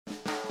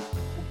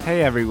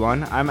Hey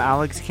everyone, I'm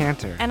Alex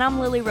Cantor. And I'm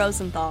Lily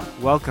Rosenthal.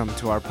 Welcome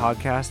to our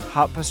podcast,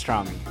 Hot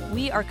Pastrami.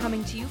 We are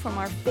coming to you from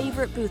our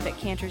favorite booth at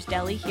Cantor's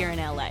Deli here in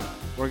LA.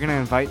 We're going to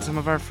invite some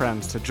of our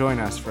friends to join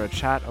us for a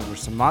chat over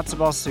some matzo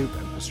ball soup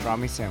and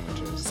pastrami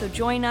sandwiches. So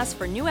join us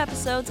for new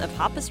episodes of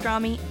Hot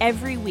Pastrami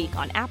every week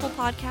on Apple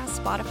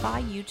Podcasts,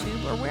 Spotify,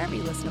 YouTube, or wherever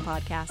you listen to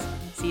podcasts.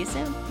 See you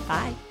soon.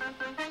 Bye.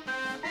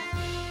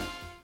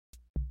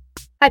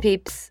 Hi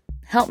peeps.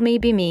 Help Me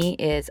Be Me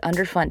is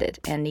underfunded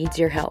and needs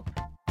your help.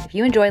 If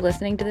you enjoy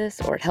listening to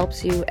this or it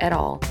helps you at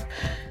all,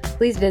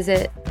 please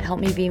visit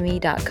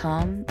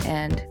helpmebeme.com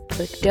and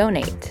click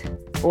donate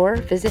or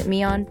visit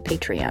me on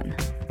Patreon.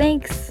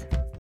 Thanks.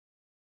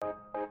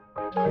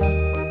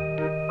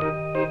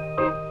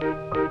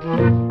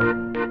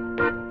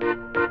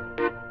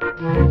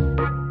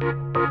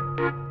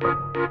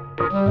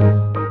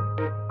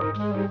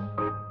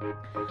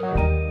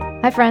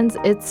 Hi friends,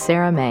 it's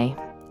Sarah May,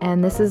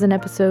 and this is an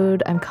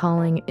episode I'm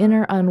calling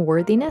Inner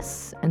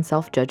Unworthiness and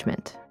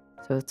Self-Judgment.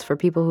 So it's for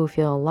people who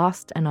feel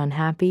lost and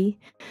unhappy,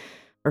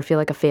 or feel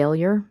like a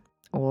failure,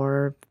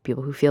 or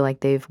people who feel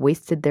like they've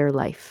wasted their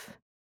life.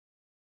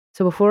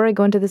 So before I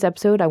go into this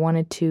episode, I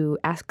wanted to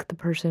ask the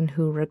person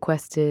who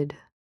requested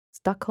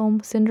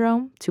Stockholm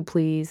Syndrome to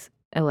please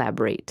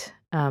elaborate.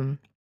 I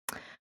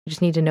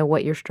just need to know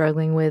what you're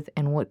struggling with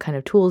and what kind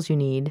of tools you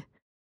need.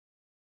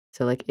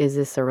 So is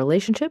this a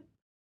relationship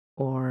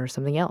or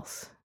something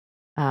else?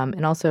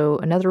 And also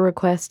another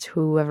request,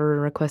 whoever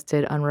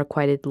requested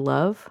unrequited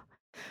love.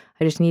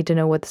 I just need to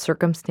know what the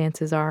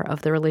circumstances are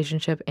of the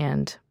relationship,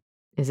 and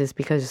is this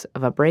because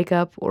of a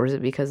breakup or is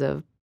it because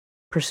of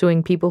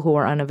pursuing people who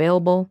are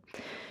unavailable?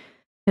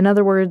 In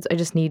other words, I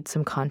just need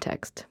some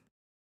context.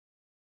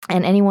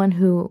 And anyone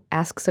who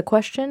asks a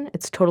question,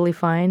 it's totally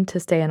fine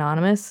to stay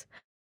anonymous,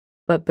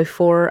 but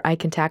before I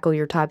can tackle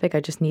your topic,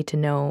 I just need to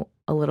know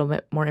a little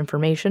bit more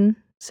information.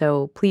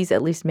 So please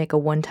at least make a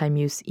one-time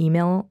use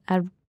email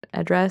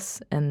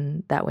address,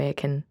 and that way I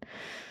can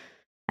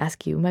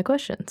ask you my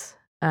questions.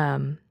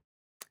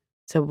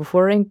 So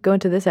before I go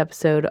into this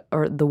episode,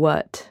 or the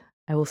what,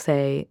 I will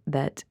say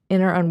that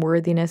inner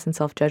unworthiness and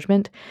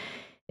self-judgment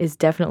is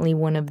definitely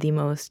one of the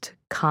most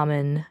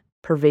common,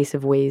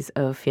 pervasive ways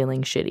of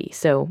feeling shitty.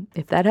 So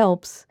if that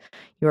helps,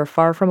 you are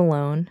far from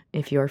alone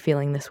if you are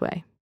feeling this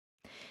way.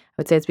 I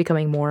would say it's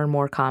becoming more and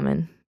more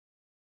common,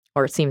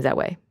 or it seems that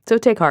way. So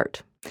take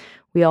heart.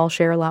 We all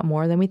share a lot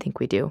more than we think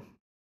we do.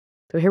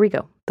 So here we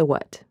go, the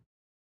what.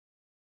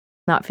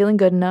 Not feeling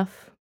good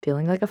enough,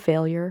 feeling like a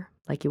failure,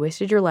 like you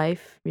wasted your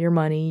life, your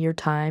money, your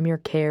time, your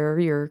care,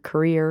 your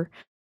career,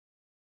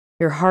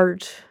 your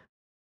heart,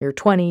 your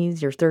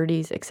 20s, your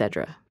 30s,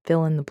 etc.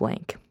 Fill in the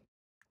blank.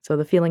 So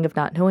the feeling of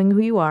not knowing who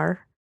you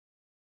are,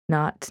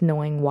 not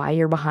knowing why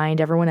you're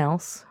behind everyone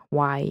else,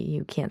 why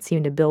you can't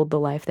seem to build the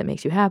life that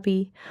makes you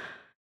happy,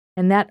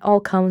 and that all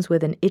comes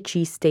with an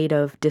itchy state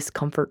of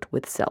discomfort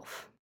with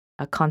self,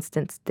 a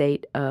constant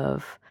state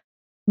of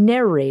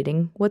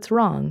narrating what's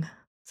wrong.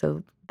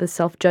 So the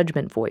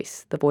self-judgment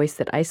voice, the voice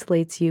that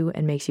isolates you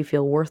and makes you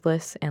feel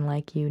worthless and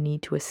like you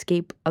need to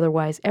escape,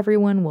 otherwise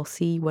everyone will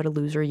see what a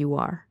loser you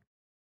are.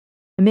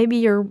 And maybe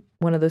you're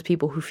one of those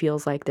people who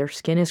feels like their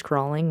skin is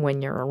crawling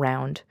when you're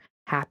around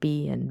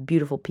happy and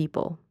beautiful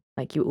people.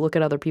 Like you look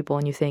at other people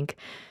and you think,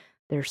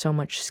 they're so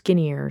much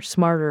skinnier,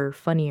 smarter,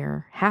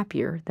 funnier,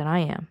 happier than I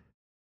am.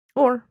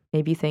 Or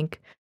maybe you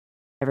think,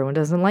 everyone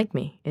doesn't like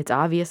me. It's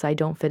obvious I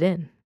don't fit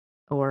in.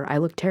 Or I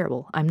look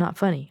terrible. I'm not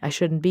funny. I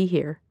shouldn't be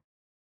here.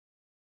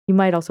 You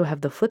might also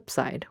have the flip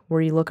side,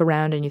 where you look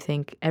around and you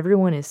think,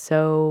 everyone is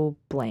so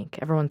blank.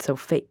 Everyone's so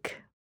fake.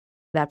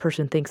 That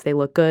person thinks they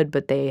look good,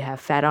 but they have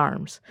fat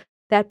arms.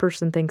 That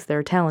person thinks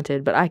they're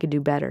talented, but I could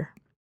do better.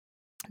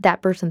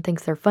 That person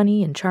thinks they're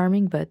funny and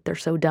charming, but they're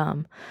so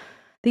dumb.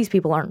 These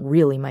people aren't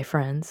really my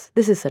friends.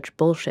 This is such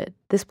bullshit.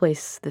 This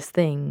place, this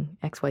thing,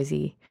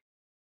 XYZ.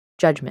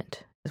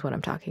 Judgment is what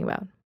I'm talking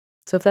about.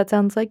 So if that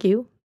sounds like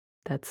you,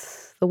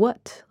 that's the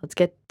what. Let's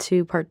get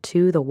to part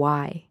 2, the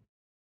why.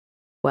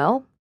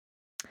 Well,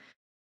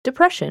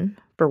 depression,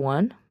 for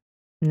one.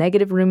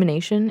 Negative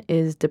rumination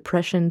is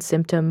depression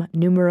symptom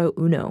numero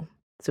uno.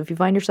 So if you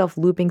find yourself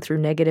looping through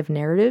negative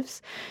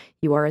narratives,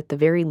 you are at the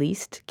very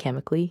least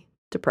chemically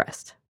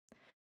depressed.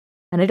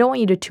 And I don't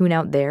want you to tune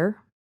out there,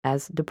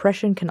 as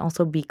depression can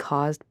also be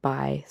caused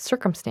by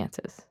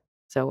circumstances.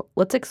 So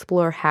let's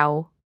explore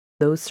how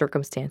those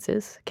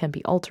circumstances can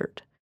be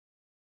altered.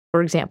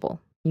 For example,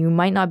 you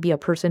might not be a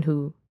person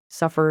who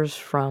suffers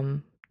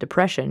from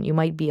depression. You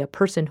might be a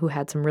person who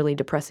had some really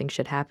depressing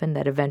shit happen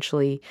that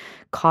eventually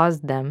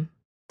caused them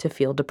to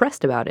feel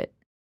depressed about it.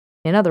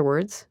 In other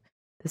words,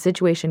 the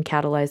situation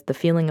catalyzed the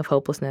feeling of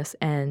hopelessness,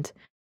 and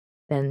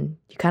then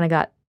you kind of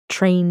got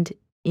trained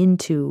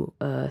into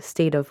a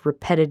state of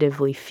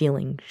repetitively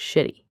feeling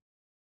shitty.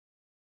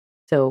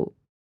 So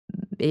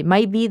it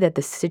might be that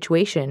the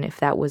situation, if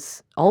that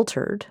was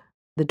altered,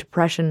 the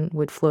depression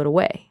would float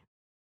away.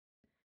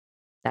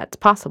 That's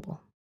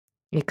possible.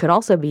 It could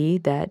also be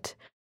that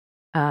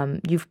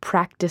you've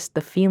practiced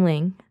the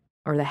feeling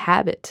or the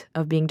habit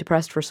of being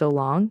depressed for so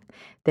long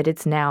that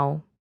it's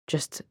now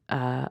just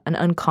an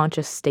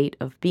unconscious state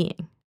of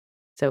being.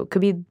 So it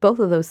could be both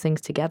of those things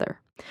together.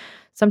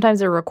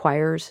 Sometimes it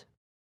requires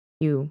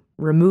you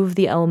remove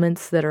the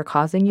elements that are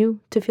causing you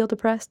to feel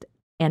depressed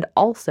and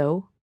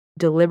also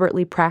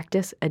deliberately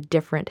practice a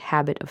different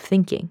habit of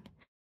thinking,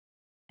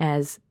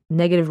 as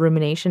negative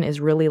rumination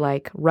is really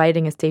like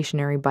riding a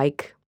stationary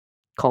bike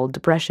called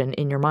depression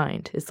in your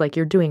mind. It's like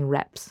you're doing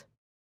reps.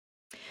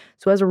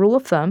 So as a rule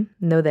of thumb,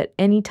 know that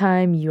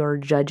anytime you're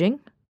judging,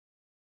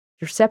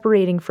 you're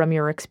separating from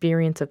your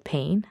experience of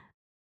pain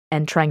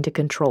and trying to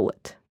control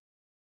it.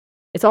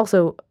 It's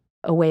also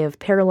a way of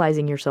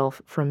paralyzing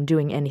yourself from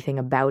doing anything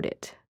about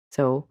it.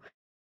 So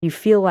you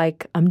feel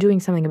like I'm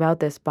doing something about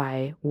this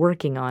by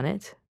working on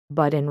it,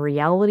 but in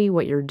reality,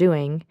 what you're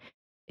doing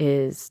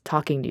is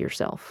talking to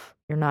yourself.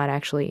 You're not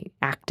actually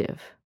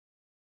active.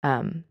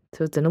 So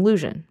it's an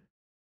illusion.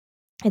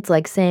 It's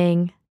like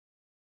saying,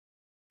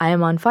 I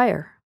am on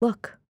fire.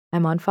 Look,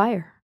 I'm on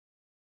fire.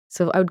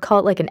 So I would call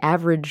it like an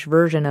average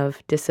version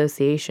of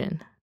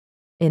dissociation,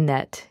 in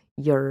that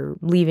you're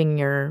leaving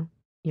your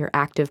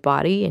active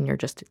body and you're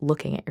just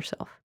looking at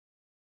yourself.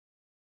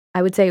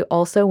 I would say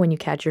also when you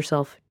catch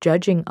yourself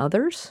judging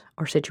others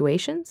or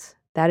situations,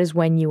 that is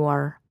when you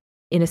are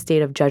in a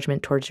state of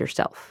judgment towards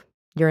yourself.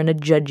 You're in a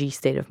judgy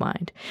state of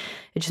mind.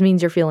 It just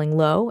means you're feeling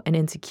low and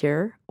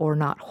insecure, or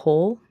not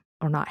whole,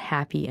 or not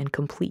happy and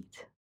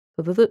complete.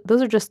 So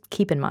those are just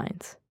keep in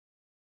minds.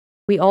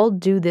 We all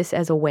do this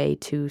as a way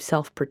to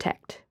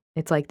self-protect.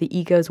 It's like the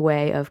ego's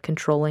way of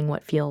controlling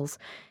what feels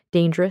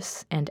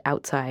dangerous and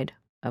outside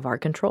of our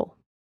control.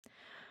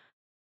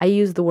 I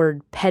use the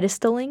word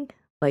pedestaling,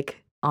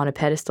 like on a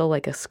pedestal,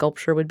 like a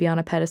sculpture would be on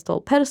a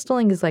pedestal.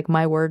 Pedestaling is like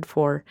my word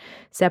for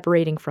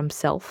separating from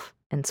self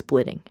and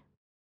splitting.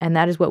 And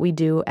that is what we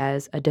do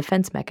as a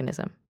defense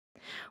mechanism.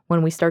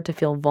 When we start to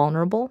feel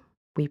vulnerable,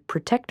 we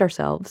protect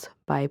ourselves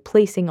by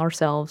placing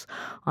ourselves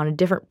on a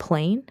different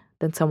plane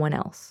than someone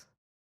else.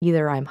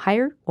 Either I'm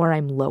higher or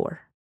I'm lower.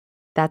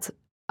 That's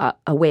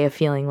a way of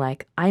feeling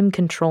like I'm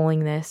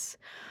controlling this.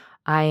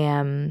 I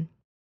am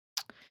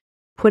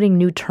putting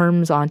new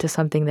terms onto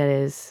something that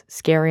is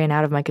scary and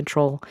out of my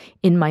control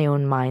in my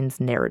own mind's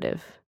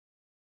narrative.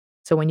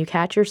 So when you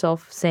catch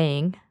yourself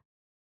saying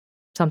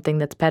something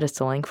that's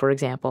pedestaling, for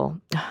example,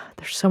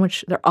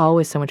 they're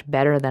always so much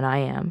better than I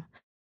am,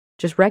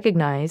 just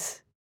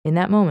recognize in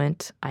that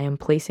moment, I am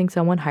placing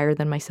someone higher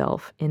than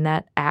myself. In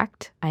that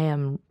act, I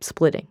am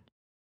splitting.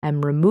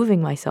 I'm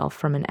removing myself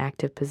from an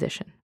active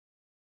position.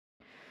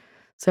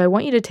 So I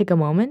want you to take a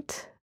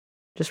moment,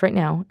 just right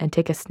now, and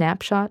take a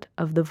snapshot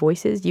of the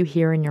voices you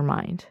hear in your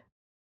mind.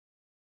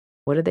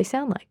 What do they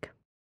sound like?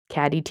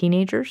 Catty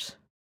teenagers?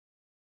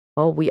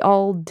 Well, we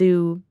all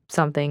do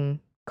something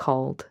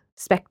called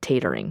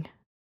spectatoring,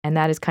 and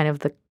that is kind of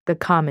the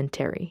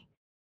commentary.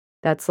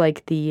 That's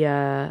like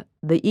the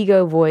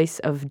ego voice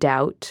of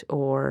doubt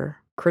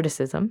or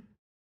criticism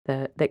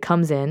that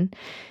comes in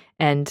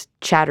and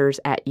chatters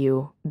at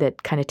you,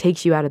 that kind of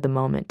takes you out of the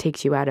moment,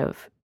 takes you out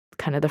of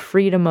kind of the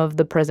freedom of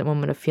the present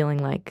moment of feeling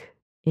like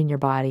in your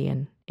body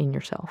and in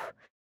yourself.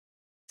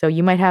 So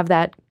you might have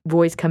that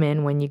voice come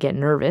in when you get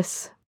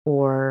nervous,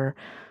 or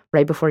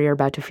right before you're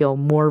about to feel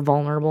more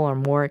vulnerable or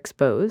more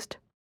exposed.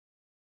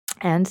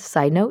 And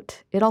side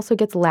note, it also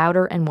gets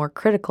louder and more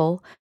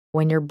critical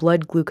when your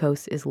blood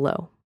glucose is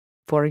low.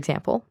 For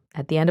example,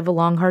 at the end of a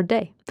long, hard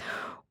day,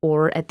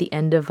 or at the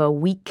end of a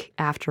week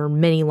after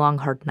many long,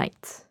 hard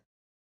nights,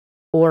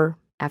 or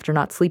after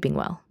not sleeping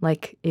well,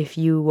 like if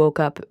you woke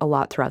up a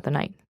lot throughout the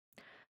night.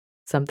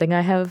 Something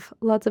I have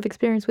lots of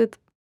experience with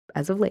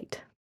as of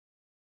late.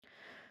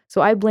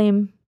 So I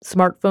blame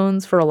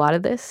smartphones for a lot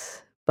of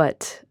this,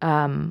 but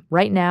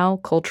right now,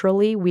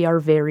 culturally, we are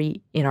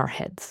very in our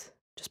heads,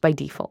 just by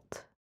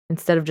default.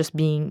 Instead of just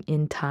being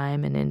in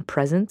time and in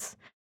presence,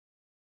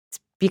 it's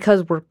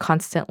because we're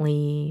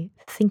constantly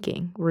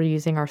thinking. We're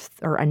using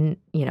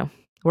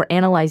we're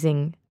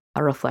analyzing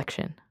a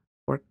reflection.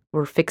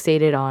 We're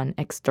fixated on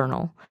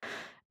external.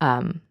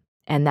 And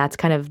that's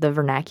kind of the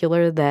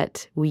vernacular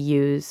that we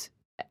use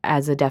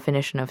as a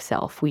definition of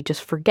self. We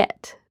just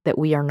forget that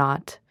we are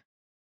not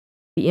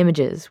the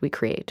images we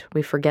create.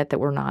 We forget that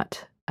we're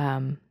not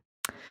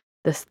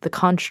the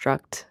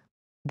construct,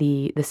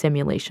 the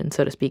simulation,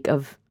 so to speak,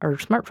 of our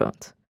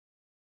smartphones.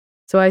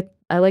 So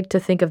I like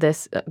to think of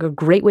this, a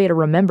great way to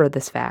remember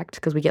this fact,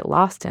 because we get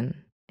lost in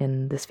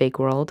this fake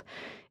world,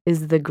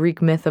 is the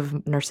Greek myth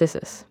of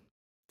Narcissus.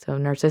 So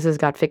Narcissus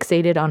got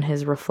fixated on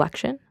his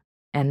reflection,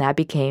 and that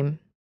became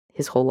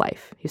his whole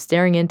life. He was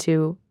staring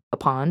into a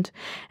pond,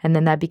 and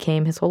then that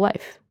became his whole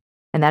life.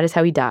 And that is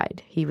how he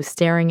died. He was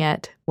staring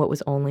at what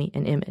was only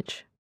an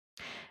image.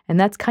 And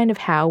that's kind of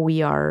how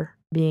we are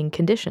being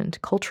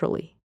conditioned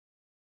culturally.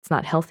 It's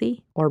not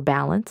healthy or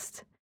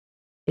balanced.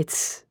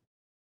 It's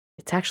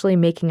actually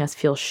making us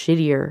feel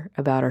shittier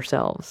about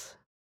ourselves.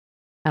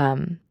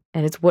 And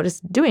it's what it's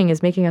doing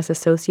is making us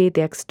associate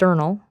the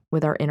external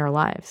with our inner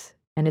lives.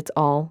 And it's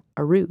all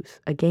a ruse,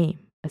 a game,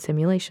 a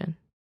simulation.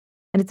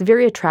 And it's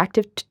very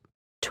attractive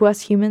to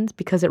us humans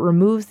because it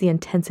removes the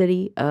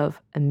intensity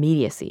of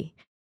immediacy.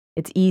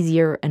 It's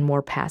easier and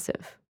more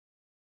passive.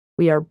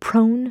 We are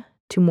prone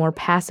to more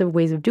passive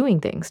ways of doing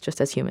things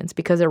just as humans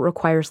because it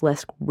requires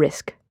less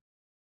risk.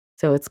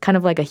 So it's kind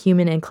of like a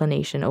human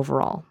inclination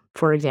overall.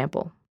 For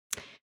example,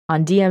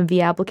 on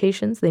DMV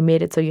applications, they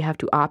made it so you have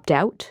to opt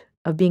out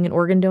of being an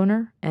organ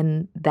donor,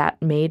 and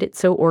that made it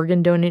so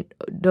organ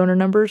donor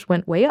numbers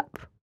went way up.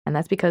 And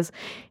that's because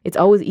it's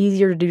always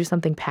easier to do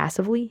something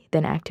passively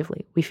than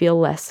actively. We feel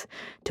less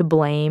to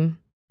blame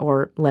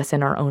or less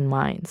in our own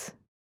minds.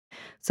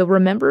 So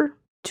remember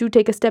to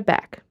take a step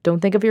back.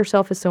 Don't think of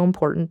yourself as so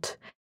important.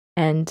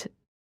 And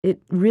it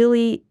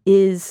really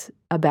is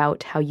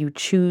about how you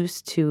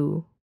choose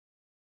to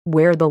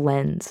wear the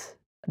lens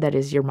that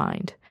is your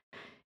mind.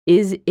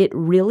 Is it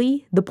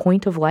really the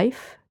point of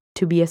life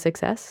to be a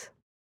success?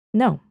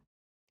 No.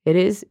 It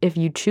is if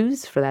you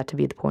choose for that to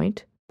be the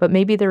point. But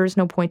maybe there is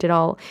no point at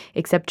all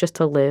except just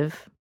to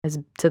live as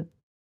to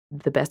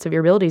the best of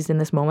your abilities in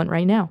this moment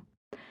right now.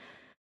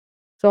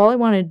 So all I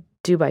want to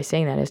do by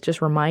saying that is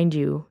just remind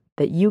you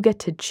that you get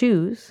to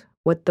choose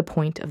what the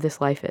point of this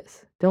life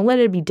is. Don't let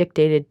it be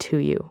dictated to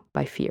you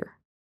by fear.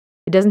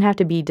 It doesn't have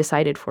to be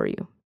decided for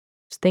you.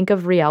 Just think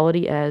of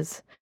reality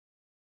as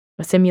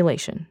a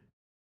simulation.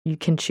 You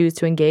can choose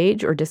to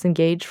engage or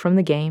disengage from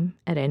the game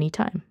at any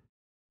time.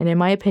 And in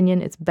my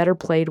opinion, it's better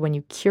played when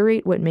you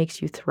curate what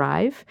makes you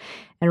thrive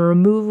and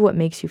remove what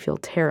makes you feel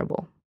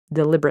terrible,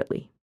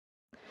 deliberately.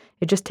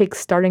 It just takes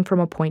starting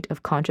from a point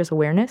of conscious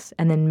awareness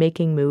and then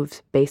making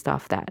moves based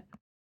off that.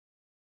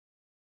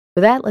 For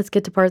that, let's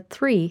get to part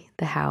 3,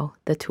 the how,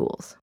 the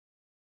tools.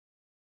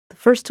 The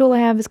first tool I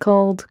have is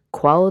called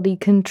quality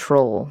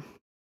control.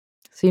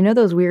 So you know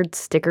those weird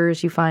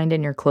stickers you find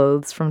in your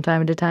clothes from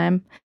time to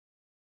time?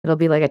 It'll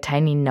be like a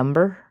tiny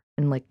number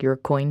in like your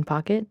coin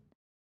pocket.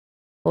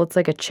 Well, it's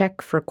like a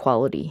check for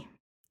quality.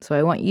 So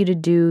I want you to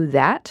do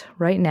that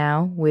right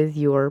now with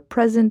your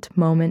present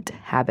moment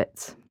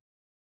habits.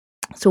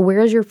 So where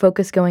is your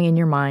focus going in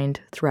your mind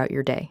throughout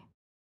your day?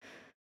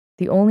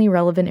 The only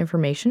relevant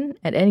information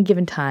at any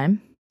given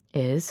time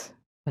is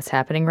what's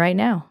happening right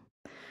now,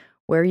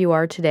 where you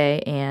are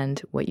today, and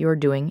what you are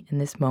doing in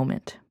this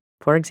moment.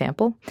 For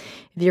example,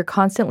 if you're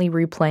constantly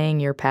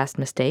replaying your past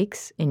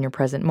mistakes in your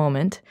present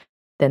moment,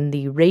 then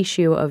the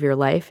ratio of your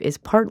life is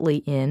partly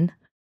in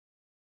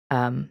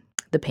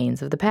the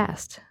pains of the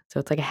past. So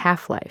it's like a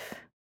half-life.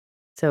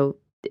 So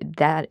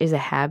that is a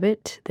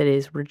habit that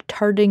is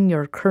retarding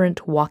your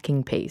current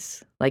walking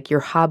pace, like you're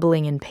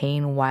hobbling in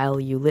pain while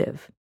you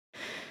live.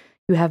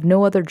 You have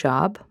no other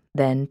job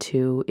than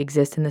to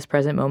exist in this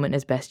present moment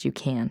as best you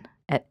can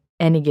at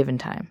any given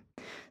time.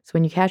 So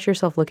when you catch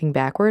yourself looking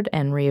backward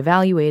and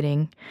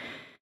reevaluating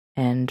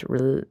and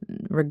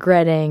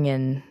regretting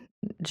and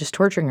just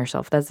torturing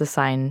yourself, that's a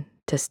sign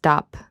to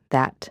stop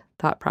that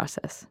thought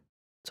process.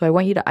 So I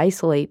want you to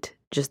isolate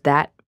just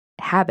that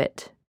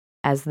habit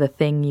as the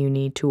thing you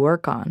need to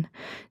work on,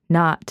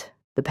 not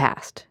the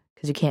past,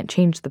 because you can't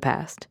change the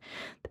past.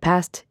 The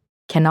past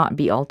cannot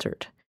be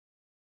altered.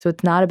 So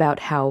it's not about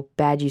how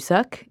bad you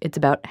suck, it's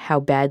about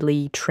how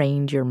badly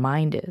trained your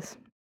mind is,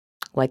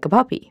 like a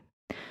puppy.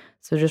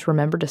 So just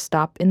remember to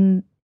stop it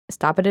in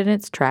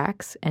its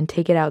tracks and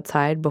take it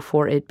outside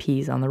before it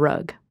pees on the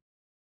rug.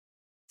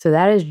 So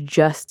that is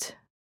just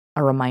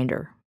a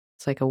reminder.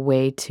 It's like a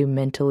way to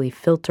mentally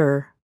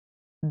filter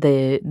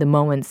the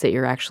moments that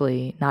you're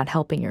actually not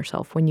helping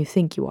yourself when you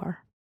think you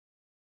are.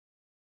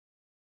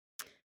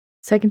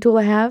 Second tool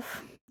I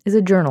have is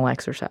a journal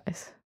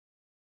exercise.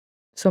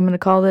 So I'm going to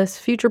call this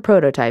future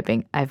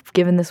prototyping. I've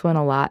given this one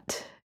a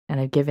lot, and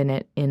I've given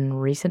it in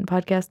recent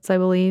podcasts, I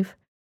believe.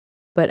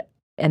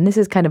 And this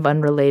is kind of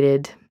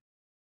unrelated,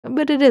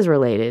 but it is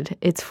related.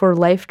 It's for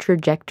life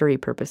trajectory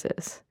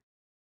purposes.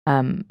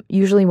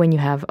 Usually when you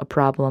have a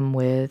problem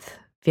with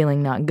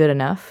feeling not good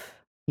enough,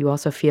 you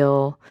also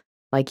feel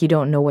like you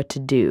don't know what to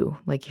do,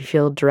 like you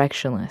feel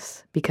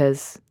directionless,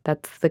 because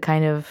that's the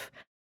kind of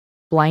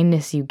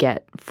blindness you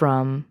get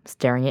from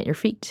staring at your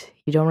feet.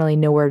 You don't really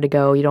know where to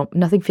go.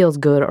 Nothing feels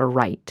good or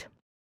right.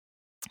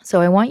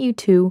 So I want you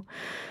to,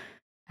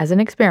 as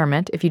an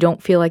experiment, if you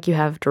don't feel like you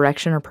have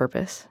direction or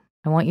purpose,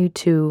 I want you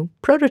to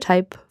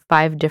prototype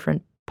 5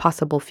 different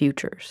possible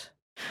futures.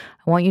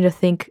 I want you to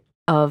think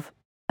of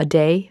a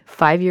day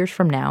 5 years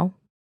from now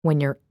when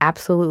you're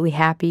absolutely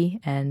happy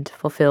and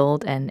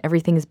fulfilled and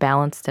everything is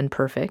balanced and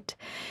perfect.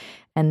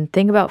 And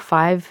think about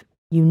 5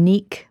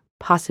 unique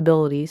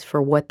possibilities for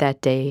what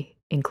that day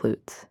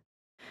includes.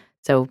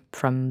 So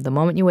from the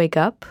moment you wake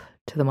up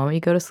to the moment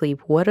you go to sleep,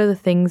 what are the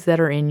things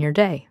that are in your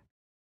day?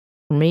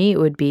 For me, it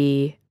would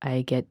be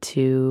I get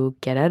to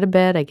get out of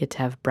bed, I get to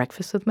have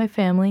breakfast with my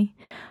family,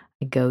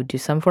 I go do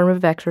some form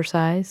of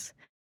exercise,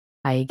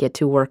 I get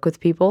to work with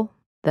people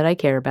that I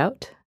care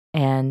about,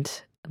 and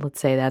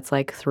let's say that's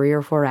like 3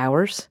 or 4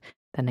 hours.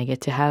 Then I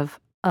get to have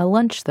a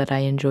lunch that I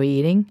enjoy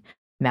eating.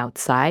 I'm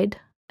outside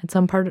at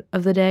some part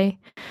of the day.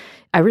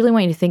 I really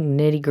want you to think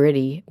nitty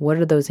gritty. What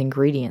are those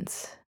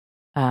ingredients?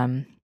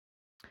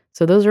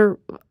 So those are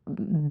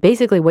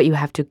basically what you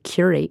have to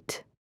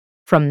curate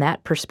from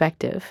that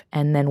perspective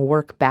and then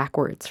work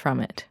backwards from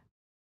it.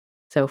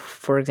 So,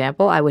 for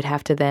example, I would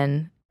have to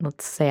then,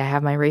 let's say I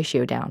have my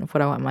ratio down of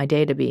what I want my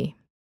day to be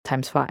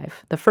times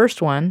 5. The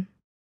first one,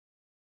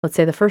 let's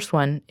say the first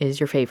one is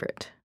your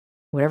favorite,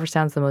 whatever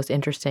sounds the most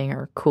interesting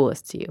or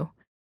coolest to you.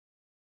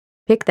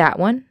 Pick that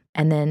one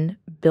and then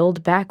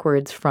build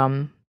backwards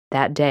from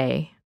that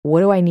day.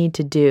 What do I need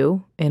to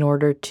do in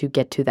order to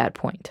get to that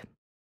point?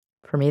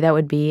 For me, that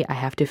would be I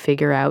have to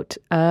figure out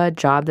a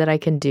job that I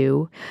can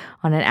do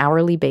on an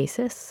hourly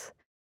basis.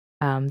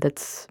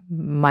 That's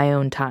my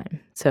own time.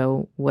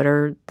 So, what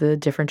are the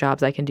different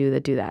jobs I can do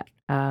that do that?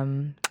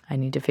 I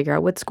need to figure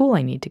out what school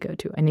I need to go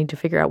to. I need to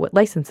figure out what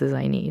licenses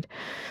I need.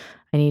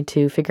 I need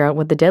to figure out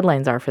what the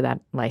deadlines are for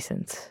that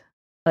license.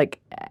 Like,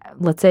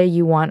 let's say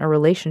you want a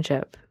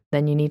relationship,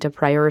 then you need to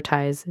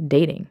prioritize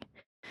dating.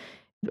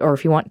 Or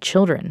if you want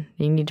children,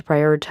 you need to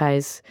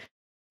prioritize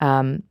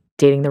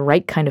dating the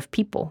right kind of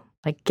people.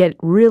 Like, get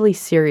really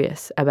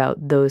serious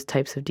about those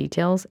types of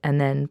details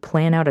and then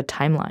plan out a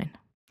timeline.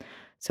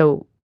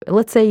 So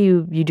let's say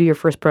you do your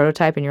first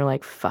prototype and you're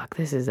like, fuck,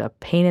 this is a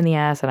pain in the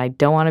ass and I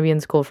don't want to be in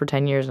school for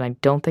 10 years and I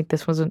don't think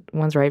this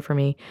one's right for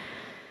me.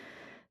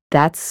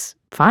 That's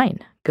fine.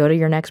 Go to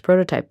your next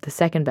prototype, the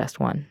second best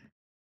one.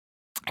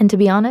 And to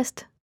be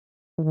honest,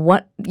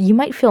 what you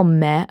might feel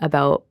meh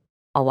about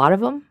a lot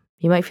of them.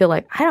 You might feel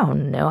like, I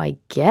don't know, I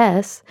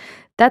guess.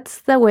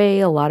 That's the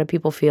way a lot of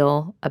people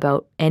feel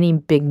about any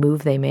big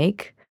move they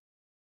make.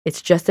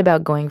 It's just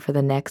about going for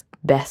the next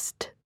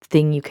best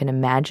thing you can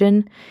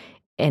imagine,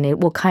 and it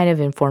will kind of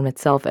inform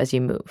itself as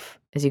you move,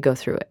 as you go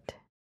through it.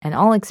 And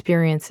all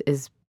experience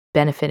is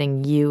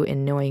benefiting you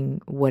in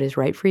knowing what is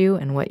right for you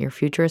and what your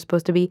future is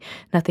supposed to be.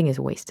 Nothing is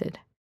wasted.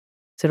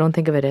 So don't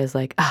think of it as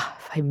like,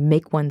 if I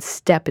make one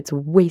step, it's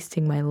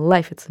wasting my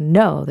life.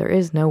 No, there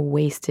is no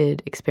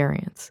wasted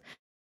experience.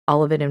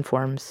 All of it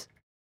informs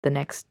the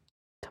next,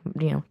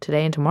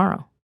 today and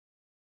tomorrow.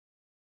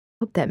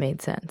 Hope that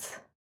made sense.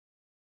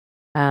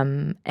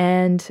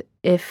 And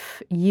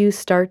if you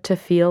start to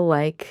feel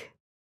like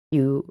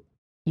you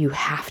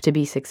have to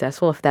be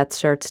successful, if that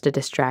starts to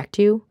distract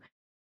you,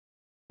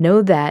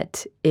 know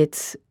that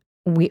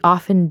we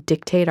often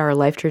dictate our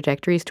life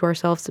trajectories to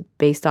ourselves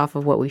based off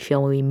of what we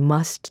feel we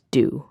must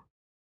do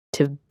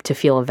to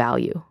feel a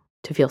value,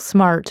 to feel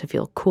smart, to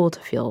feel cool, to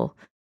feel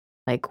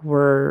like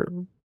we're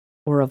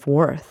of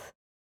worth.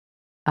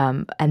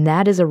 And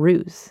that is a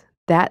ruse.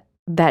 That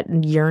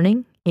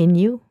yearning in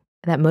you,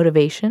 that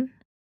motivation,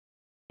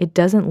 it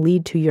doesn't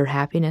lead to your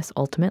happiness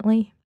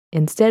ultimately.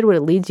 Instead, what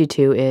it leads you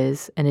to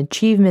is an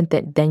achievement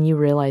that then you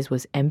realize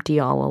was empty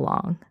all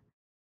along.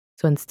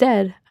 So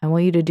instead, I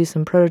want you to do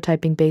some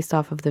prototyping based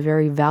off of the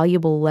very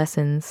valuable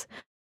lessons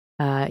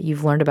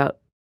you've learned about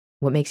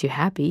what makes you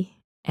happy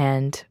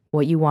and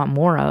what you want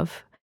more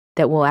of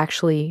that will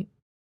actually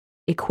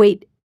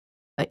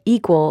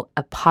equal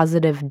a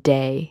positive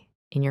day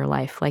in your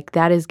life. Like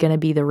that is going to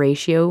be the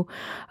ratio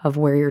of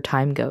where your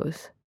time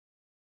goes.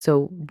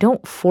 So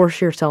don't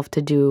force yourself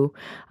to do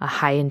a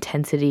high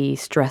intensity,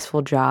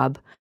 stressful job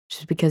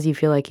just because you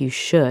feel like you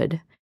should,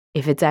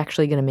 if it's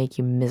actually going to make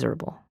you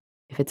miserable.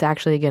 If it's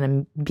actually going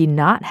to be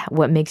not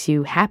what makes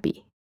you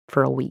happy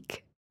for a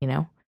week,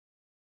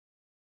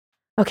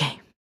 Okay,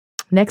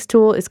 next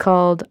tool is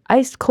called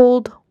Ice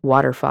Cold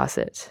Water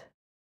Faucet.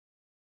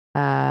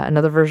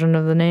 Another version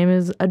of the name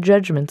is a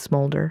judgment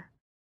smolder.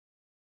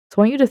 So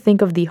I want you to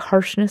think of the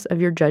harshness of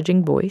your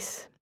judging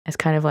voice as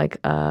kind of like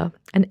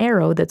an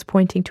arrow that's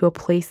pointing to a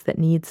place that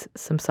needs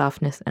some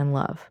softness and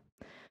love.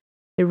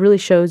 It really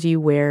shows you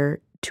where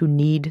to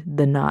knead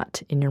the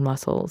knot in your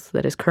muscles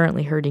that is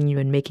currently hurting you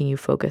and making you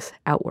focus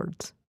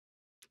outwards.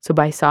 So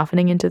by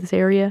softening into this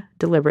area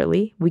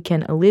deliberately, we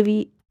can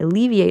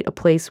alleviate a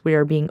place where we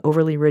are being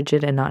overly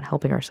rigid and not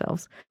helping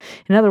ourselves.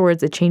 In other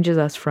words, it changes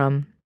us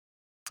from,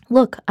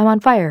 look, I'm on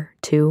fire,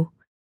 to,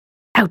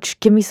 ouch,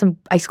 give me some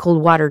ice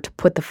cold water to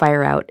put the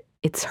fire out.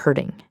 It's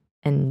hurting.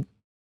 And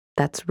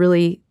that's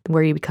really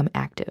where you become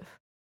active.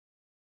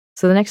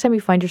 So the next time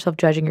you find yourself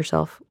judging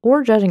yourself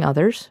or judging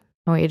others,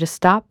 I want you to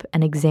stop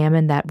and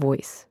examine that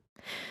voice.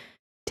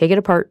 Take it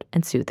apart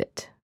and soothe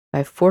it.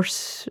 5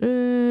 steps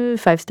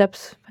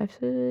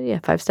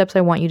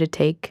I want you to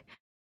take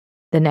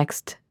the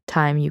next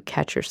time you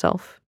catch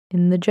yourself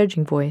in the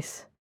judging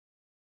voice.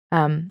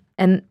 And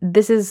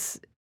this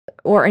is,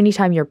 or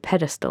anytime you're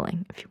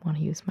pedestaling, if you want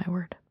to use my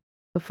word.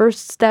 The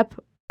first step,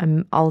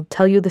 I'll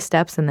tell you the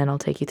steps and then I'll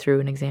take you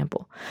through an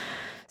example.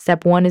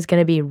 Step 1 is going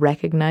to be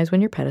recognize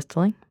when you're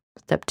pedestaling.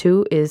 Step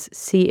 2 is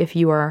see if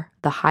you are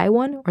the high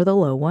one or the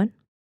low one.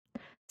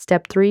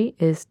 Step 3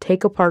 is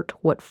take apart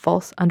what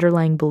false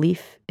underlying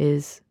belief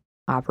is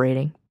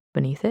operating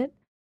beneath it.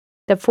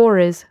 Step 4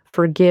 is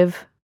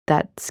forgive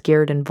that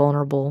scared and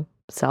vulnerable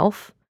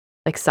self,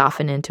 like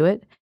soften into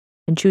it,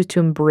 and choose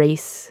to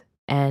embrace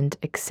and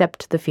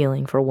accept the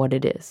feeling for what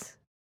it is.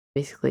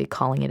 Basically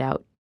calling it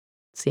out,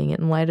 seeing it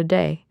in light of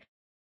day,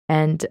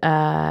 and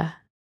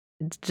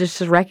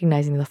just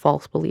recognizing the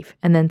false belief.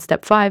 And then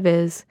step 5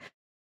 is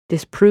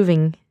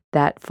disproving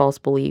that false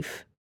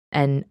belief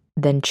and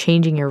then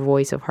changing your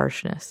voice of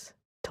harshness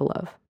to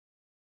love.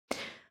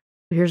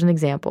 Here's an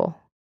example.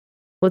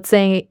 Let's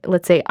say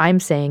I'm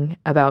saying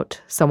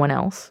about someone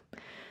else,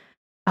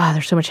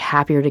 they're so much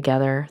happier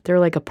together. They're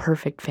like a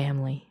perfect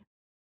family.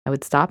 I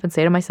would stop and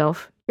say to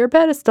myself, you're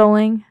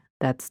pedestaling.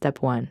 That's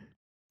step 1.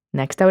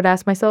 Next, I would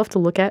ask myself to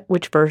look at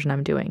which version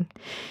I'm doing.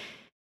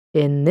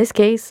 In this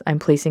case, I'm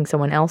placing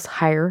someone else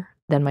higher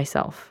than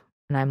myself,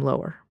 and I'm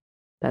lower.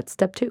 That's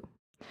step 2.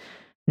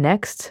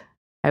 Next,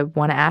 I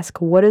want to ask,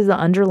 what is the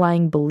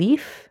underlying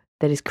belief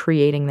that is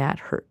creating that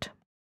hurt?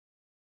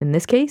 In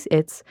this case,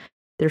 it's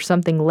there's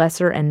something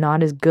lesser and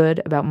not as good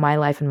about my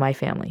life and my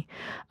family.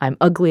 I'm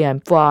ugly,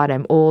 I'm flawed,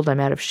 I'm old, I'm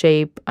out of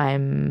shape,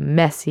 I'm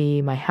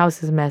messy, my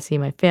house is messy,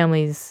 my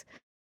family's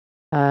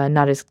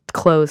not as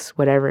close,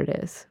 whatever it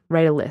is.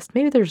 Write a list.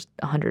 Maybe there's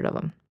 100 of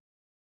them.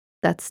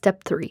 That's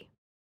step 3.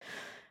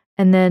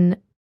 And then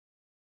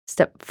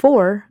step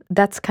 4,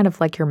 that's kind of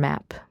like your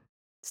map.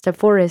 Step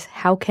 4 is,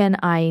 how can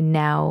I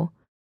now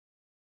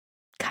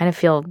kind of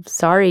feel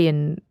sorry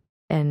and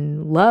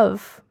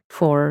love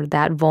for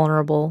that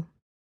vulnerable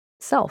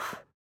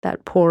self,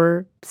 that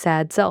poor,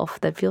 sad self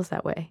that feels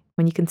that way.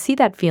 When you can see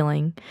that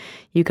feeling,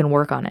 you can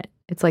work on it.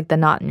 It's like the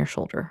knot in your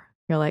shoulder.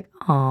 You're like,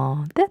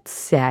 oh, that's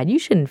sad. You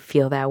shouldn't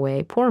feel that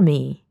way. Poor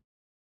me.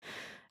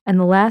 And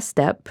the last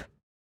step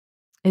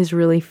is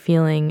really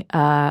feeling,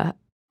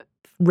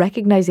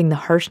 recognizing the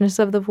harshness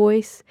of the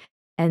voice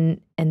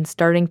and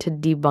starting to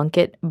debunk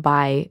it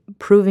by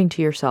proving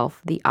to yourself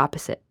the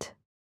opposite.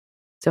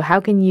 So how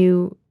can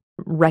you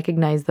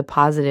recognize the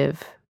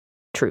positive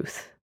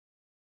truth?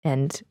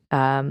 And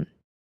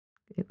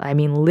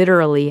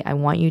literally, I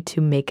want you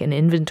to make an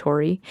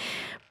inventory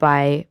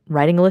by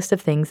writing a list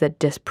of things that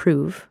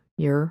disprove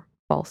your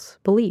false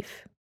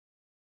belief.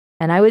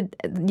 And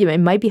it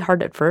might be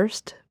hard at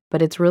first,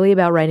 but it's really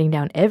about writing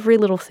down every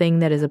little thing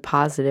that is a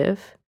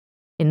positive.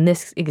 In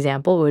this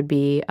example, it would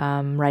be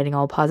writing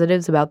all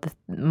positives about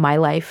my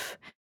life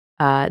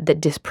that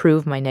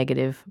disprove my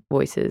negative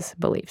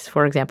beliefs.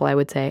 For example, I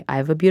would say, I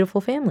have a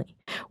beautiful family.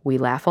 We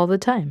laugh all the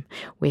time.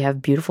 We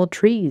have beautiful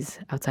trees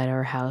outside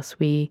our house.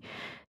 We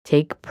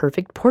take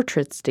perfect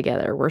portraits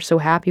together. We're so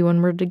happy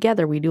when we're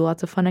together. We do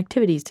lots of fun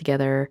activities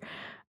together,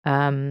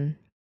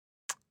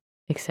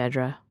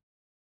 etc.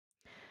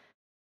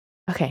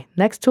 Okay,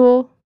 next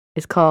tool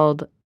is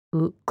called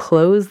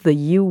Close the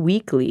You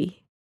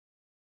Weekly,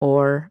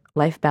 or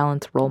Life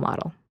Balance Role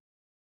Model.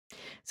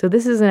 So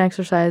this is an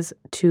exercise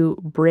to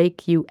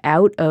break you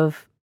out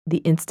of the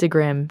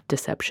Instagram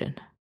deception.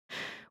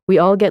 We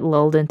all get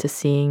lulled into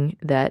seeing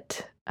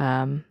that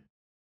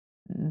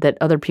that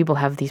other people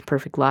have these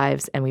perfect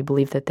lives, and we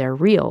believe that they're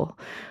real,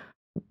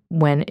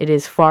 when it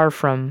is far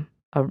from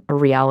a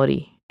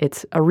reality.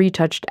 It's a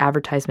retouched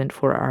advertisement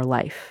for our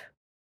life.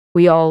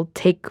 We all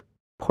take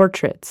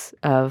portraits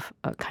of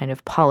a kind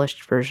of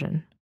polished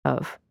version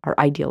of our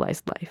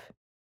idealized life.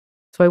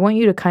 So I want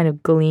you to kind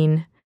of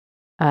glean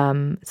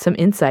some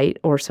insight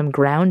or some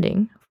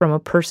grounding from a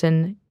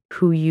person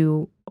who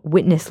you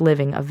witness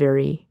living a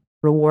very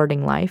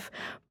rewarding life,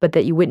 but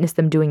that you witness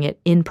them doing it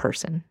in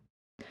person.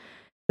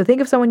 So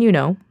think of someone you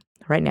know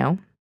right now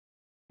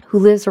who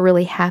lives a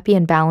really happy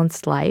and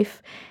balanced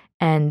life,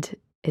 and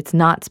it's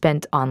not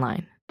spent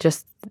online,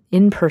 just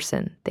in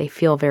person. They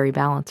feel very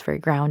balanced, very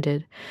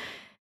grounded.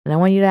 And I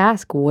want you to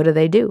ask, what do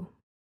they do?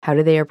 How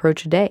do they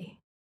approach a day?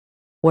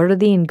 What are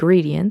the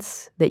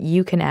ingredients that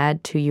you can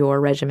add to your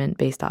regimen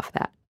based off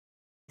that?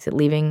 Is it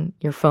leaving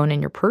your phone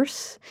in your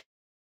purse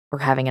or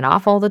having it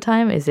off all the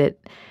time? Is it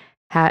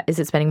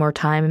spending more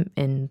time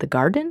in the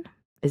garden?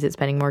 Is it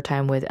spending more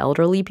time with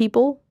elderly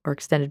people or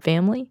extended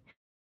family?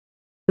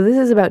 So this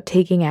is about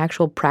taking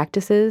actual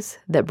practices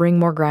that bring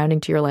more grounding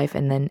to your life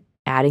and then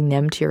adding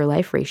them to your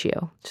life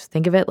ratio. Just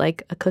think of it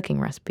like a cooking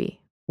recipe.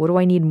 What do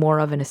I need more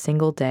of in a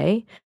single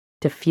day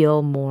to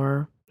feel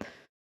more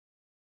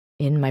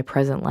in my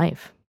present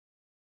life?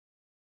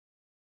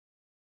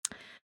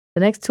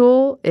 The next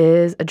tool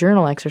is a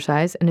journal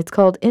exercise, and it's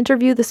called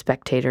Interview the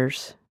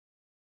Spectators.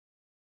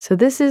 So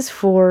this is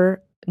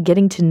for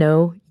getting to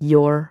know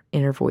your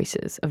inner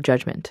voices of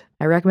judgment.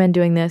 I recommend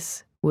doing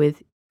this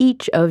with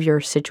each of your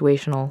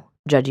situational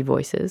judgy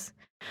voices.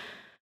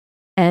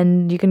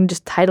 And you can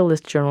just title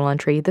this journal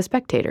entry, The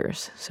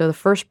Spectators. So the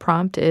first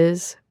prompt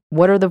is,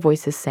 what are the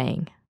voices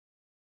saying?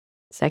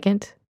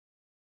 Second,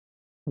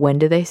 when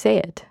do they say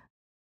it?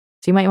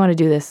 So you might want to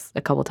do this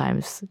a couple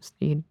times.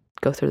 You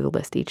go through the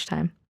list each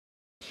time.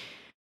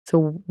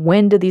 So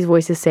when do these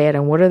voices say it,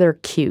 and what are their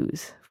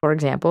cues? For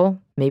example,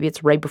 maybe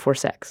it's right before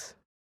sex.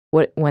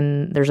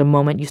 When there's a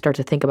moment you start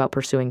to think about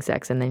pursuing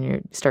sex, and then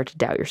you start to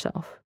doubt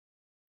yourself.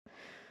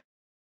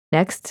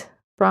 Next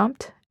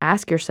prompt,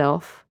 ask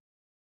yourself,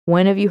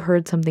 when have you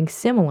heard something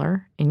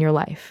similar in your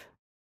life?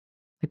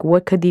 Like,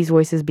 what could these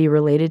voices be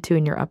related to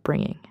in your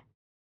upbringing?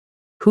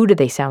 Who do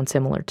they sound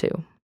similar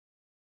to?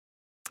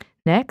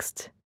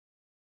 Next,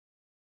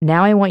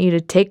 now I want you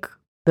to take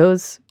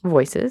those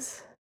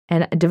voices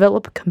and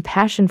develop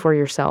compassion for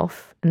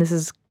yourself. And this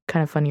is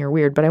kind of funny or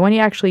weird, but I want you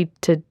actually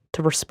to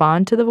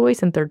respond to the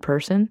voice in third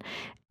person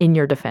in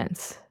your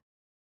defense.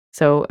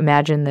 So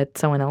imagine that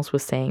someone else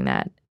was saying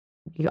that.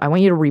 I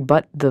want you to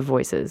rebut the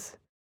voices.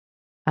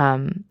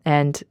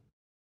 and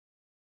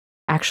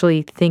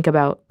actually think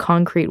about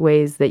concrete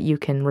ways that you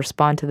can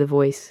respond to the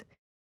voice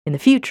in the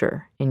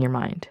future in your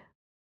mind.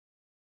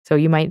 So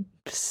you might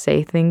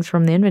say things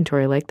from the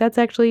inventory like, that's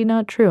actually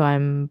not true.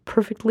 I'm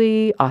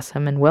perfectly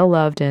awesome and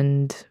well-loved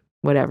and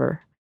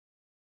whatever.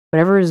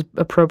 Whatever is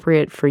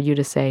appropriate for you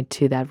to say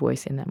to that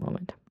voice in that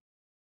moment.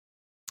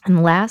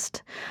 And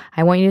last,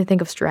 I want you to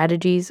think of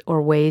strategies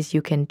or ways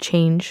you can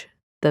change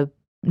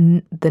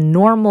the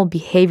normal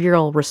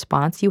behavioral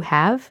response you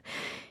have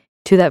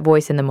to that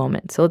voice in the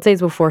moment. So let's say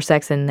it's before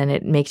sex and then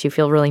it makes you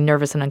feel really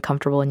nervous and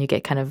uncomfortable and you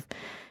get kind of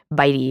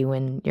bitey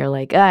when you're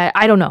like,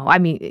 I don't know. I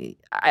mean,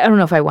 I don't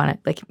know if I want it.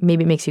 Like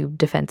maybe it makes you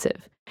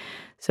defensive.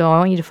 So I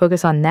want you to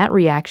focus on that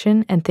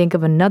reaction and think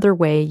of another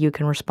way you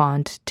can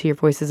respond to your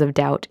voices of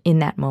doubt in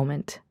that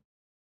moment.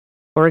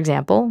 For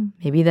example,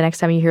 maybe the next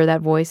time you hear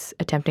that voice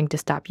attempting to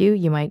stop you,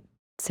 you might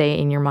say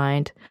in your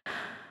mind,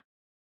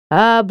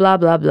 blah,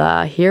 blah,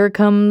 blah. Here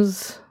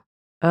comes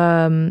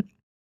the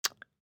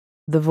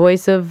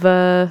voice of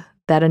that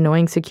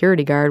annoying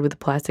security guard with a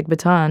plastic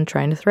baton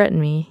trying to threaten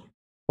me.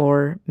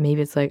 Or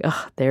maybe it's like,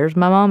 ugh, there's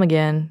my mom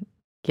again.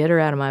 Get her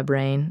out of my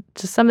brain.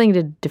 Just something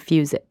to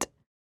diffuse it.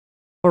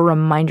 Or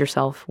remind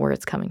yourself where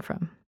it's coming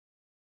from.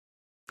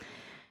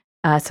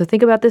 So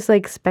think about this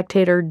like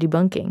spectator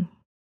debunking.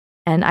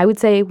 And I would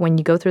say when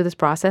you go through this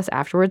process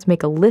afterwards,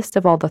 make a list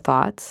of all the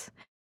thoughts.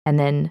 And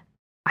then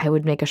I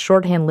would make a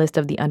shorthand list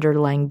of the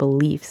underlying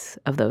beliefs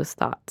of those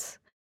thoughts.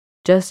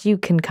 Just you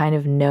can kind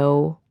of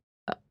know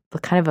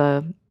kind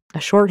of a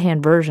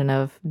shorthand version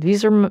of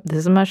this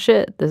is my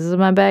shit. This is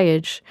my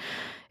baggage.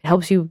 It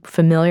helps you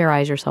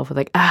familiarize yourself with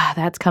like,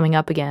 that's coming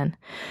up again.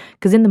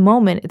 Because in the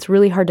moment, it's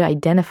really hard to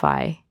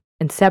identify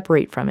and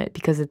separate from it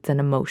because it's an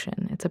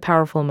emotion. It's a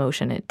powerful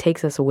emotion. It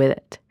takes us with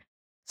it.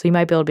 So you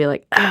might be able to be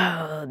like,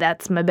 oh,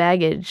 that's my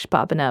baggage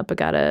popping up. I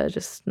gotta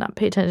just not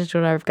pay attention to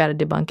it. I've got to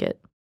debunk it.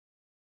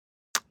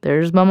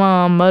 There's my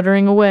mom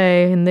muttering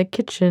away in the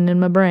kitchen in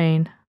my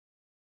brain.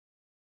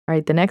 All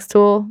right, the next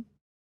tool,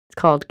 it's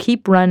called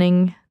Keep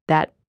Running.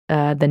 That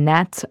the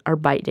gnats are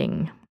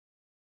biting.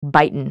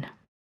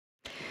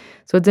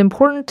 So it's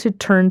important to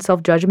turn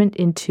self-judgment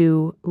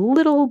into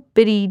little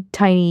bitty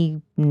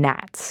tiny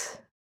gnats.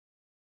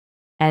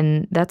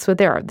 And that's what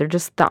they are. They're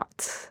just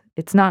thoughts.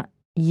 It's not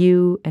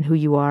you and who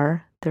you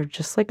are. They're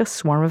just like a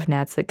swarm of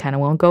gnats that kind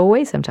of won't go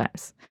away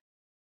sometimes.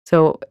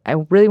 So I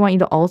really want you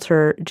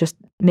to just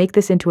make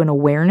this into an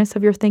awareness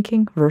of your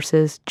thinking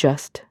versus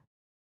just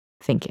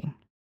thinking.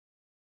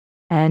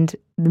 And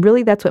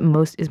really that's what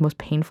is most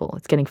painful.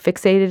 It's getting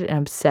fixated and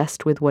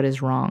obsessed with what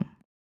is wrong.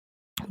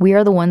 We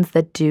are the ones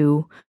that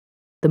do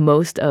the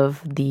most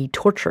of the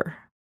torture.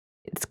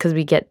 It's because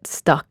we get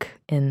stuck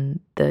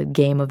in the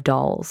game of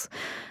dolls.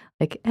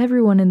 Like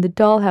everyone in the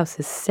dollhouse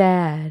is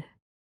sad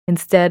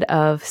instead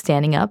of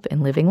standing up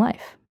and living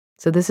life.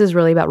 So this is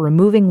really about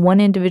removing one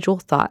individual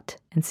thought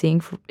and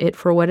seeing it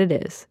for what it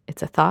is.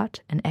 It's a thought,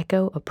 an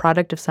echo, a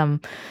product of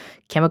some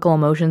chemical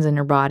emotions in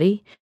your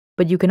body.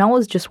 But you can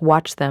always just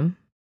watch them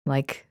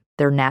like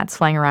they're gnats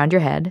flying around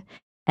your head.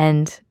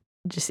 And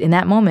just in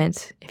that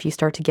moment, if you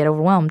start to get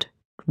overwhelmed,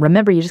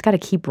 remember, you just got to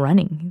keep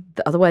running.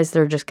 Otherwise,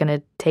 they're just going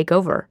to take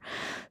over.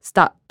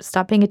 Stop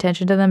paying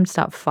attention to them.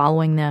 Stop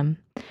following them.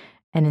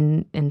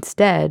 And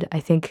instead,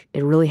 I think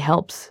it really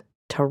helps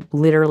to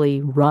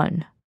literally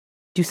run.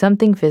 Do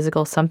something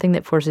physical, something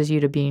that forces you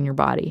to be in your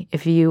body.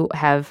 If you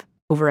have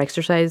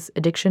overexercise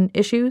addiction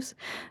issues,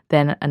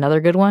 then another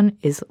good one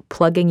is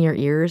plugging your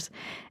ears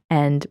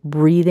and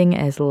breathing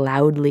as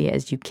loudly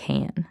as you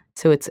can.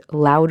 So it's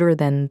louder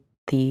than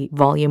the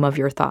volume of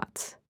your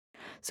thoughts.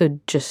 So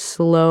just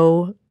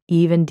slow,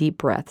 even deep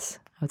breaths.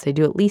 I would say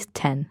do at least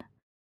 10.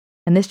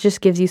 And this just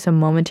gives you some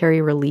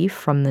momentary relief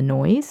from the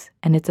noise,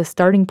 and it's a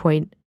starting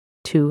point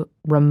to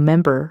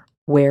remember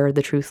where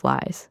the truth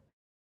lies.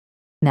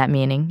 And that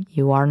meaning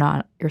you are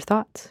not your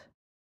thoughts.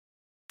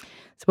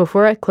 So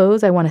before I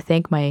close, I want to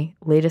thank my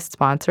latest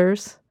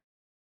sponsors,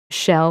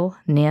 Shell,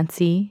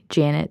 Nancy,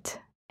 Janet,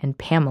 and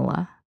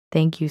Pamela.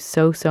 Thank you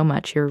so, so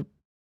much. You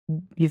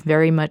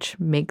very much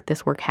make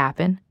this work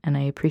happen, and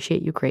I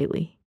appreciate you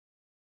greatly.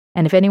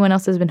 And if anyone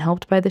else has been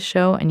helped by this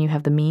show and you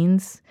have the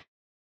means,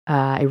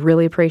 I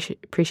really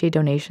appreciate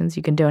donations.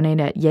 You can donate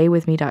at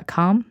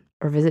yaywithme.com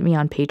or visit me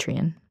on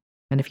Patreon.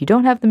 And if you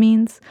don't have the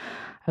means,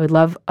 I would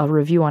love a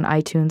review on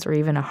iTunes or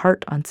even a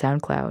heart on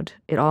SoundCloud.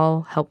 It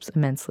all helps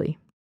immensely.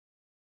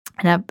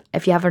 And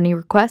if you have any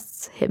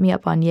requests, hit me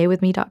up on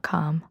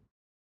yaywithme.com.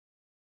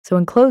 So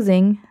in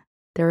closing,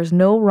 there is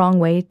no wrong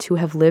way to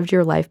have lived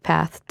your life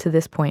path to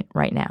this point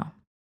right now.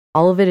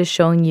 All of it is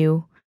showing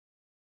you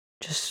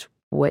just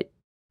what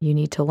you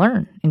need to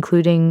learn,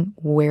 including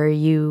where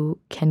you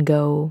can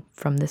go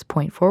from this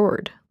point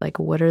forward. Like,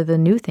 what are the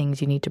new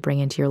things you need to bring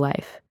into your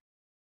life?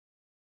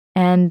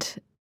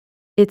 And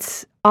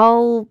it's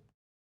all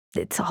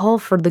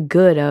for the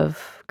good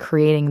of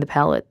creating the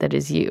palette that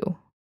is you.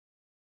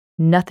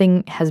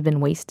 Nothing has been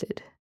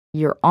wasted.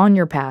 You're on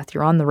your path.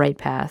 You're on the right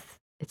path.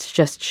 It's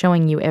just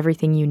showing you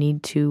everything you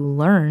need to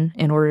learn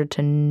in order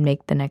to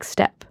make the next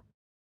step.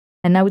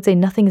 And I would say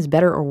nothing is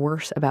better or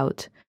worse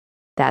about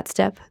that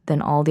step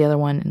than all the other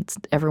ones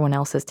everyone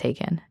else has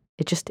taken.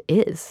 It just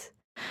is.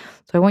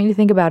 So I want you to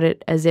think about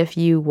it as if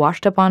you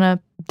washed up on a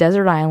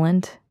desert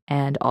island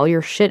and all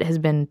your shit has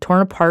been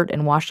torn apart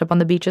and washed up on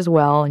the beach as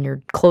well, and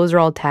your clothes are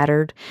all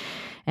tattered,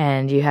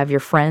 and you have your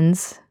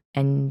friends,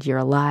 and you're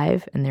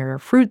alive, and there are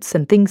fruits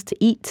and things to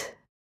eat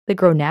that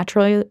grow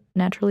naturally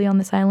on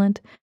this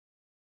island.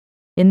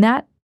 In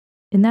that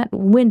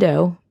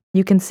window,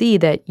 you can see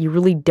that you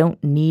really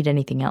don't need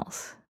anything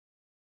else.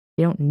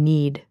 You don't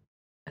need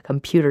a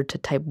computer to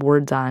type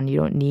words on.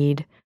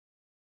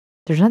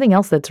 There's nothing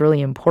else that's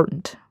really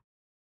important.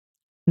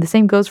 And the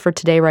same goes for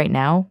today, right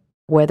now,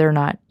 whether or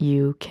not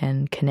you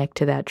can connect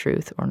to that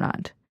truth or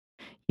not.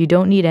 You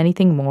don't need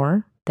anything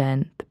more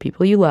than the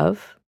people you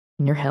love,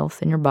 and your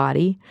health and your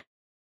body,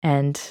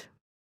 and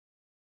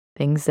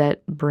things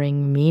that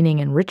bring meaning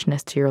and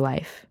richness to your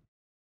life.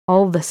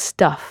 All the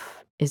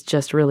stuff is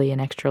just really an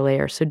extra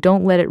layer. So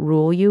don't let it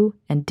rule you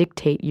and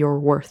dictate your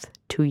worth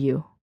to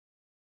you.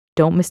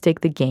 Don't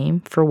mistake the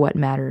game for what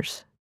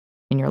matters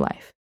in your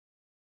life.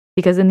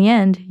 Because in the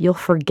end, you'll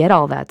forget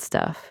all that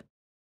stuff.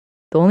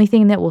 The only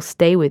thing that will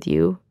stay with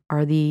you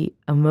are the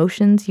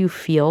emotions you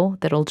feel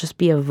that'll just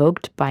be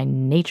evoked by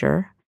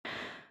nature,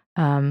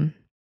 and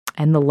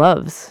the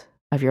loves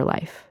of your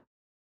life.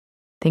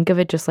 Think of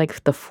it just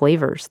like the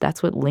flavors.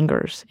 That's what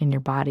lingers in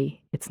your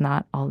body. It's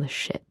not all the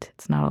shit.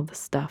 It's not all the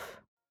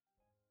stuff.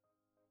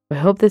 I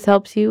hope this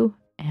helps you,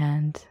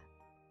 and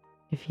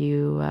if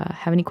you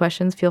have any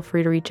questions, feel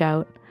free to reach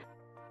out.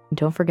 And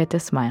don't forget to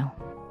smile.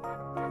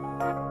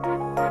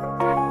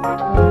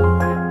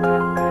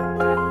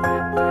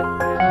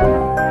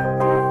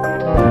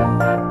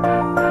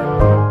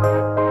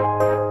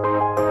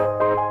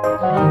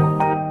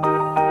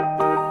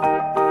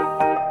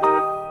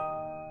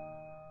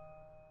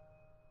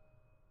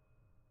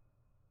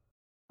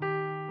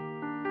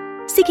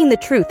 Seeking the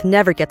truth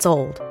never gets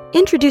old.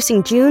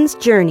 Introducing June's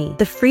Journey,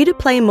 the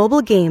free-to-play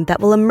mobile game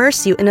that will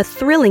immerse you in a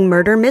thrilling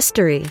murder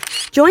mystery.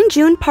 Join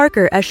June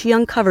Parker as she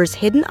uncovers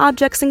hidden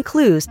objects and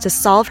clues to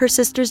solve her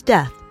sister's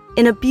death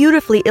in a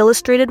beautifully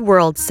illustrated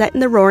world set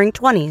in the Roaring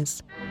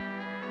 '20s.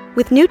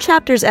 With new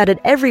chapters added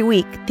every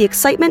week, the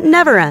excitement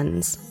never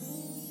ends.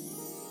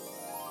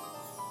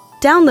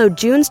 Download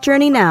June's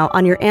Journey now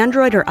on your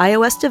Android or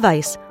iOS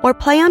device, or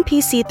play on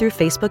PC through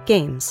Facebook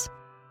Games.